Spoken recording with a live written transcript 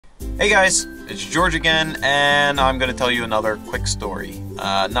Hey guys, it's George again, and I'm going to tell you another quick story,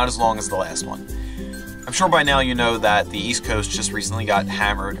 not as long as the last one. I'm sure by now you know that the East Coast just recently got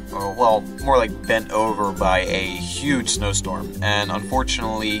hammered, or well, more like bent over by a huge snowstorm, and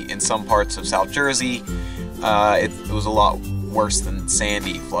unfortunately in some parts of South Jersey, it was a lot worse than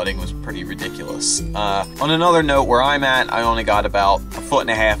Sandy. Flooding was pretty ridiculous. On another note, where I'm at, I only got about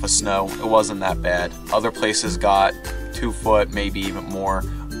 1.5 feet of snow. It wasn't that bad. Other places got 2 foot, maybe even more.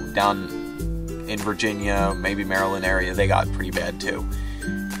 Down in Virginia, maybe Maryland area, they got pretty bad too.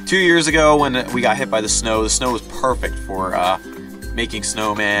 2 years ago when we got hit by the snow was perfect for making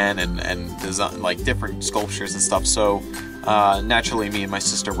snowman and design, like different sculptures and stuff. So naturally me and my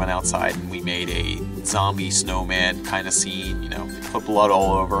sister went outside and we made a zombie snowman kind of scene, you know, put blood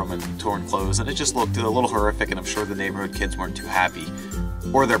all over him and torn clothes, and it just looked a little horrific, and I'm sure the neighborhood kids weren't too happy,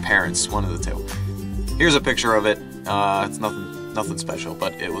 or their parents, one of the two. Here's a picture of it. It's nothing special,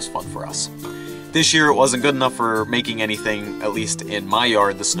 but it was fun for us. This year it wasn't good enough for making anything, at least in my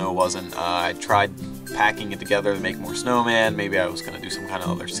yard the snow wasn't. I tried packing it together to make more snowman. Maybe I was going to do some kind of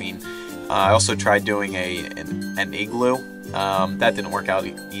other scene. I also tried doing an igloo. That didn't work out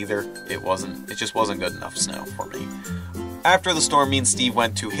either. It just wasn't good enough snow for me. After the storm, me and Steve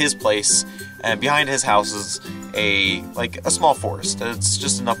went to his place, and behind his house is a small forest. It's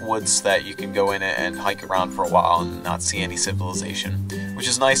just enough woods that you can go in it and hike around for a while and not see any civilization, which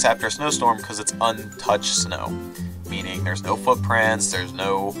is nice after a snowstorm because it's untouched snow, meaning there's no footprints, there's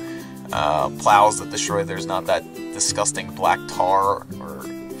no plows that destroy, there's not that disgusting black tar or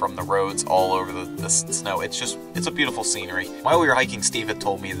from the roads all over the snow. It's a beautiful scenery. While we were hiking, Steve had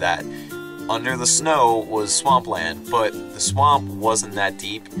told me that under the snow was swampland, but the swamp wasn't that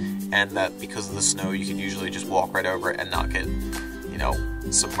deep, and that because of the snow you could usually just walk right over it and not get, you know,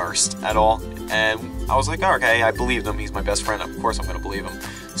 submersed at all. And I was like, oh, okay, I believed him. He's my best friend. Of course I'm going to believe him.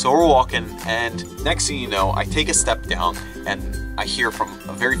 So we're walking, and next thing you know, I take a step down, and I hear from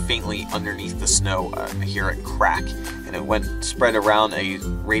very faintly underneath the snow, I hear it crack, and it went spread around a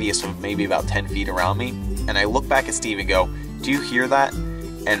radius of maybe about 10 feet around me. And I look back at Steve and go, do you hear that?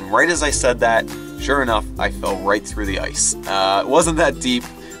 And right as I said that, sure enough, I fell right through the ice. It wasn't that deep.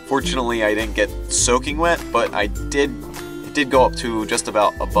 Fortunately, I didn't get soaking wet, but it did go up to just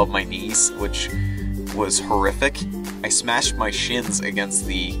about above my knees, which was horrific. I smashed my shins against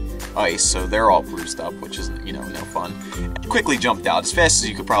the ice, so they're all bruised up, which is, you know, no fun. I quickly jumped out as fast as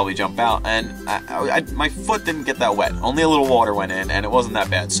you could probably jump out, and my foot didn't get that wet. Only a little water went in, and it wasn't that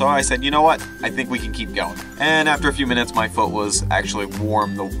bad. So I said, you know what? I think we can keep going. And after a few minutes, my foot was actually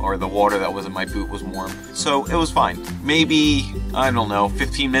warm, or the water that was in my boot was warm, so it was fine. Maybe, I don't know,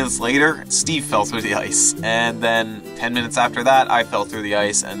 15 minutes later, Steve fell through the ice, and then 10 minutes after that, I fell through the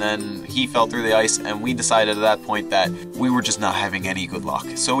ice, and then he fell through the ice, and we decided at that point that we were just not having any good luck.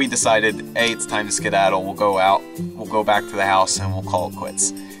 So we decided, hey, it's time to skedaddle. We'll go out, we'll go back to the house, and we'll call it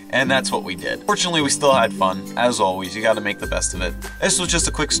quits. And that's what we did. Fortunately, we still had fun. As always, you gotta make the best of it. This was just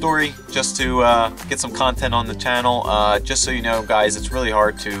a quick story, just to get some content on the channel. Just so you know, guys, it's really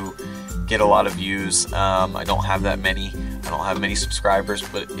hard to get a lot of views. I don't have that many. I don't have many subscribers,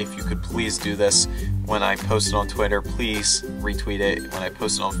 but if you could please do this. When I post it on Twitter, please retweet it. When I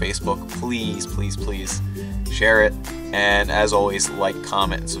post it on Facebook, please share it. And as always, like,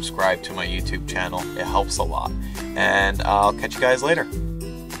 comment, and subscribe to my YouTube channel. It helps a lot. And I'll catch you guys later.